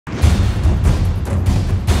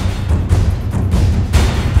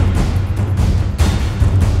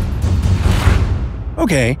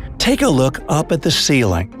Okay, take a look up at the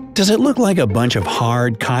ceiling. Does it look like a bunch of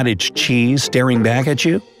hard cottage cheese staring back at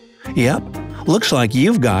you? Yep, looks like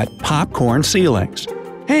you've got popcorn ceilings.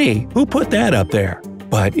 Hey, who put that up there?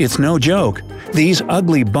 But it's no joke. These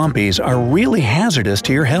ugly bumpies are really hazardous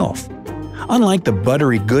to your health. Unlike the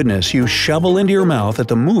buttery goodness you shovel into your mouth at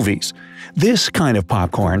the movies, this kind of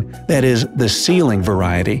popcorn, that is, the ceiling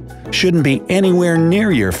variety, shouldn't be anywhere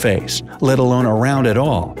near your face, let alone around at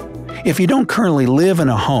all. If you don't currently live in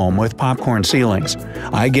a home with popcorn ceilings,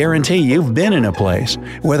 I guarantee you've been in a place,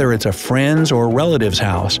 whether it's a friend's or relative's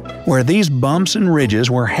house, where these bumps and ridges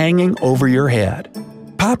were hanging over your head.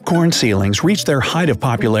 Popcorn ceilings reached their height of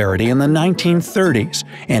popularity in the 1930s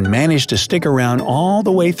and managed to stick around all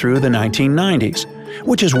the way through the 1990s,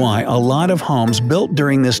 which is why a lot of homes built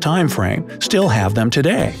during this time frame still have them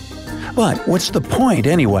today. But what's the point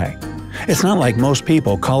anyway? It's not like most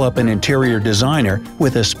people call up an interior designer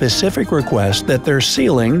with a specific request that their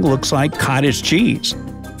ceiling looks like cottage cheese.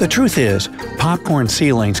 The truth is, popcorn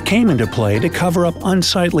ceilings came into play to cover up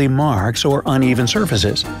unsightly marks or uneven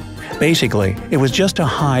surfaces. Basically, it was just to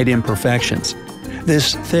hide imperfections.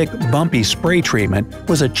 This thick, bumpy spray treatment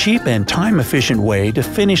was a cheap and time-efficient way to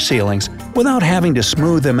finish ceilings without having to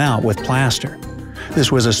smooth them out with plaster.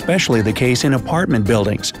 This was especially the case in apartment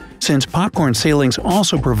buildings, since popcorn ceilings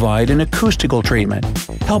also provide an acoustical treatment,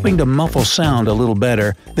 helping to muffle sound a little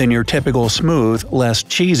better than your typical smooth, less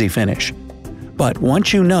cheesy finish. But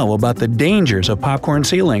once you know about the dangers of popcorn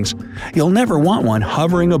ceilings, you'll never want one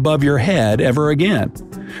hovering above your head ever again.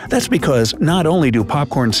 That's because not only do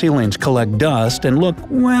popcorn ceilings collect dust and look,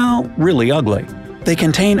 well, really ugly, they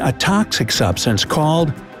contain a toxic substance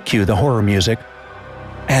called, cue the horror music,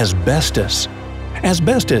 asbestos.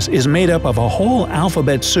 Asbestos is made up of a whole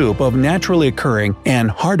alphabet soup of naturally occurring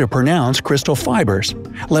and hard-to-pronounce crystal fibers.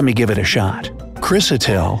 Let me give it a shot.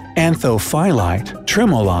 Chrysotile, anthophyllite,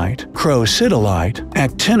 tremolite, crocitolite,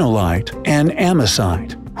 actinolite, and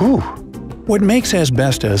amosite. Whew! What makes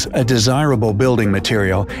asbestos a desirable building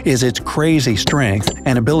material is its crazy strength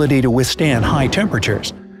and ability to withstand high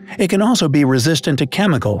temperatures. It can also be resistant to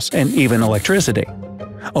chemicals and even electricity.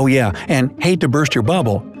 Oh yeah, and hate to burst your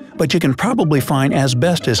bubble, but you can probably find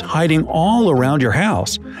asbestos hiding all around your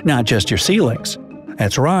house, not just your ceilings.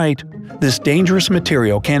 That's right, this dangerous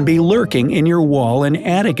material can be lurking in your wall and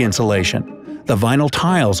attic insulation, the vinyl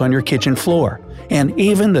tiles on your kitchen floor, and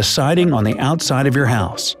even the siding on the outside of your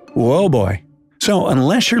house. Whoa boy! So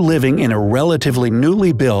unless you're living in a relatively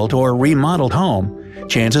newly built or remodeled home,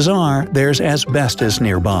 chances are there's asbestos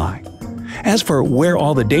nearby. As for where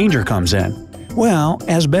all the danger comes in, well,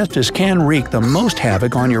 asbestos can wreak the most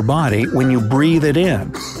havoc on your body when you breathe it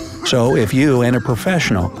in. So if you and a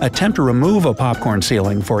professional attempt to remove a popcorn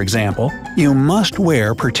ceiling, for example, you must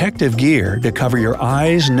wear protective gear to cover your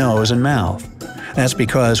eyes, nose, and mouth. That's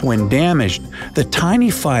because when damaged, the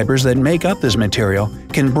tiny fibers that make up this material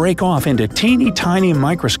can break off into teeny tiny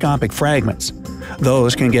microscopic fragments.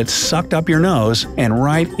 Those can get sucked up your nose and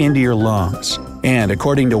right into your lungs. And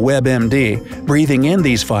according to WebMD, breathing in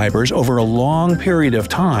these fibers over a long period of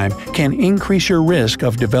time can increase your risk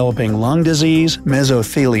of developing lung disease,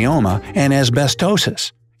 mesothelioma, and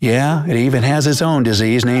asbestosis. Yeah, it even has its own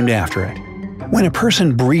disease named after it. When a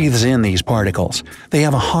person breathes in these particles, they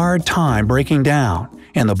have a hard time breaking down,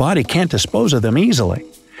 and the body can't dispose of them easily.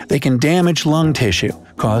 They can damage lung tissue,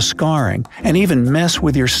 cause scarring, and even mess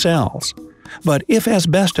with your cells. But if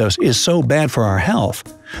asbestos is so bad for our health,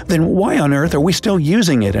 then why on earth are we still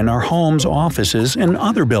using it in our homes, offices, and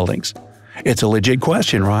other buildings? It's a legit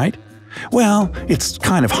question, right? Well, it's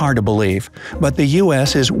kind of hard to believe, but the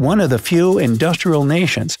U.S. is one of the few industrial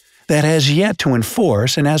nations that has yet to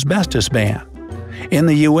enforce an asbestos ban. In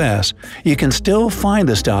the U.S., you can still find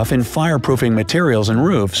the stuff in fireproofing materials and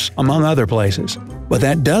roofs, among other places. But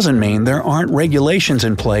that doesn't mean there aren't regulations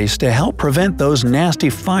in place to help prevent those nasty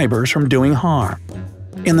fibers from doing harm.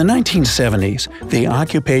 In the 1970s, the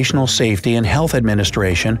Occupational Safety and Health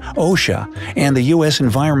Administration (OSHA) and the U.S.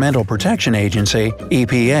 Environmental Protection Agency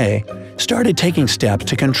 (EPA) started taking steps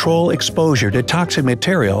to control exposure to toxic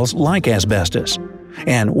materials like asbestos.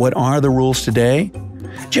 And what are the rules today?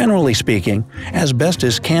 Generally speaking,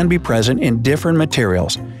 asbestos can be present in different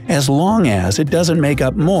materials as long as it doesn't make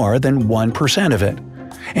up more than 1% of it.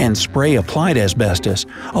 And spray-applied asbestos,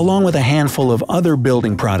 along with a handful of other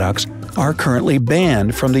building products, are currently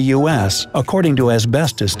banned from the U.S. according to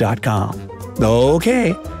asbestos.com.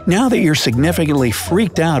 Okay, now that you're significantly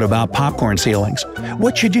freaked out about popcorn ceilings,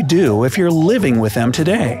 what should you do if you're living with them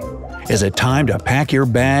today? Is it time to pack your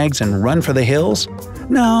bags and run for the hills?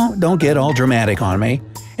 No, don't get all dramatic on me.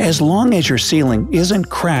 As long as your ceiling isn't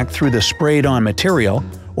cracked through the sprayed-on material,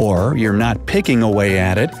 or you're not picking away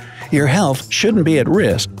at it, your health shouldn't be at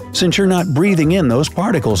risk since you're not breathing in those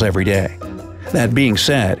particles every day. That being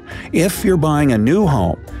said, if you're buying a new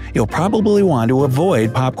home, you'll probably want to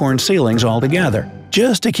avoid popcorn ceilings altogether,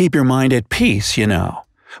 just to keep your mind at peace, you know.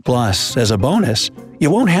 Plus, as a bonus, you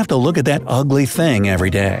won't have to look at that ugly thing every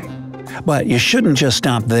day. But you shouldn't just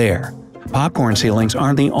stop there. Popcorn ceilings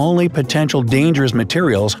aren't the only potential dangerous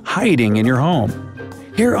materials hiding in your home.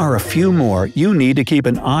 Here are a few more you need to keep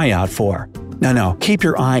an eye out for. No, keep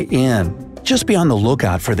your eye in. Just be on the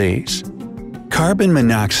lookout for these. Carbon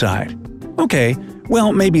monoxide. Okay,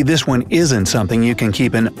 well, maybe this one isn't something you can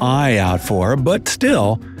keep an eye out for, but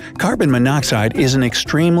still, carbon monoxide is an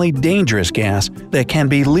extremely dangerous gas that can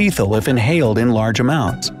be lethal if inhaled in large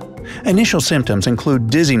amounts. Initial symptoms include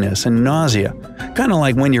dizziness and nausea, kind of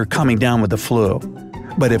like when you're coming down with the flu.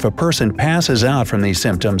 But if a person passes out from these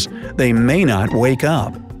symptoms, they may not wake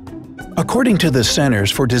up. According to the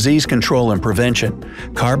Centers for Disease Control and Prevention,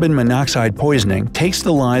 carbon monoxide poisoning takes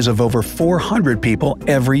the lives of over 400 people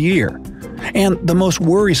every year. And the most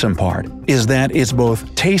worrisome part is that it's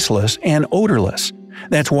both tasteless and odorless.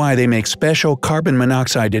 That's why they make special carbon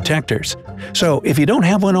monoxide detectors. So if you don't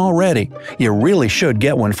have one already, you really should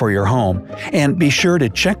get one for your home, and be sure to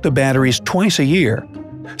check the batteries twice a year.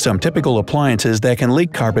 Some typical appliances that can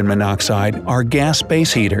leak carbon monoxide are gas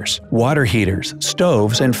space heaters, water heaters,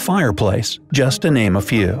 stoves, and fireplace, just to name a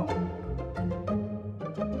few.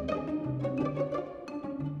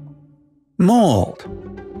 Mold.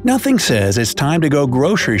 Nothing says it's time to go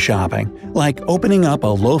grocery shopping like opening up a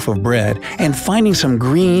loaf of bread and finding some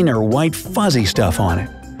green or white fuzzy stuff on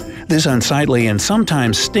it. This unsightly and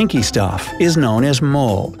sometimes stinky stuff is known as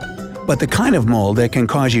mold. But the kind of mold that can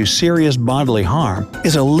cause you serious bodily harm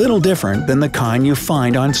is a little different than the kind you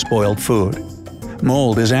find on spoiled food.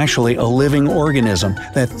 Mold is actually a living organism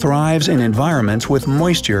that thrives in environments with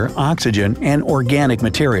moisture, oxygen, and organic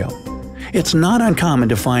material. It's not uncommon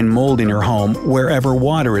to find mold in your home wherever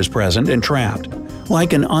water is present and trapped,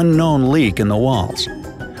 like an unknown leak in the walls.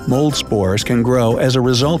 Mold spores can grow as a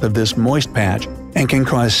result of this moist patch and can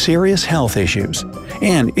cause serious health issues.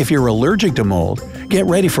 And if you're allergic to mold, get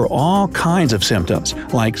ready for all kinds of symptoms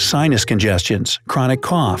like sinus congestions, chronic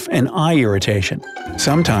cough, and eye irritation.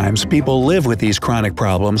 Sometimes people live with these chronic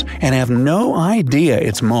problems and have no idea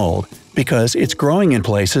it's mold because it's growing in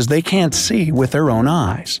places they can't see with their own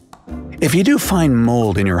eyes. If you do find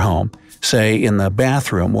mold in your home, say in the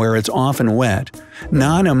bathroom where it's often wet,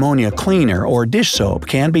 non-ammonia cleaner or dish soap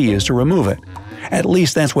can be used to remove it. At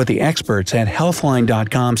least that's what the experts at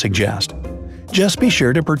Healthline.com suggest. Just be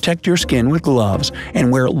sure to protect your skin with gloves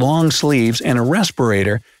and wear long sleeves and a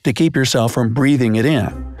respirator to keep yourself from breathing it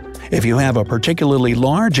in. If you have a particularly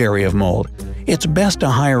large area of mold, it's best to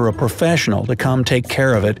hire a professional to come take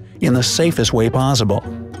care of it in the safest way possible.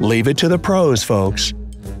 Leave it to the pros, folks.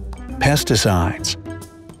 Pesticides.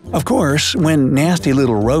 Of course, when nasty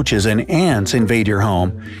little roaches and ants invade your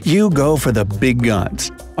home, you go for the big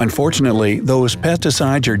guns. Unfortunately, those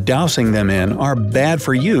pesticides you're dousing them in are bad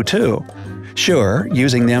for you too. Sure,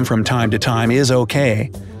 using them from time to time is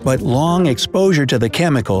okay, but long exposure to the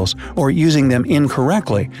chemicals or using them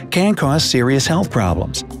incorrectly can cause serious health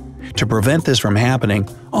problems. To prevent this from happening,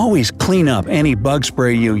 always clean up any bug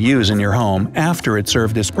spray you use in your home after it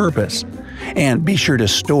served its purpose. And be sure to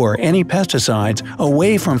store any pesticides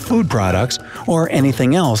away from food products or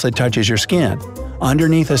anything else that touches your skin.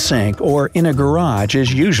 Underneath a sink or in a garage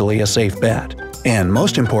is usually a safe bet. And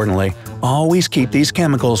most importantly, always keep these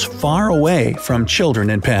chemicals far away from children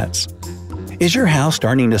and pets. Is your house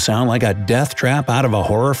starting to sound like a death trap out of a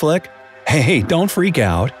horror flick? Hey, don't freak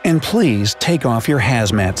out, and please take off your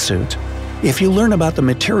hazmat suit. If you learn about the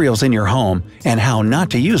materials in your home and how not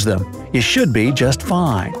to use them, you should be just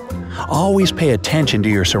fine. Always pay attention to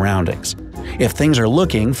your surroundings. If things are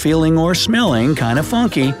looking, feeling, or smelling kinda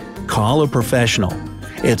funky, call a professional.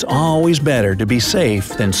 It's always better to be safe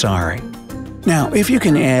than sorry. Now, if you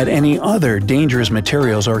can add any other dangerous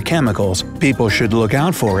materials or chemicals people should look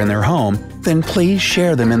out for in their home, then please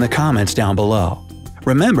share them in the comments down below.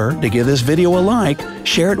 Remember to give this video a like,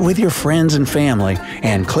 share it with your friends and family,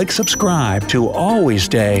 and click subscribe to always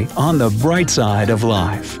stay on the bright side of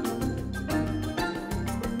life.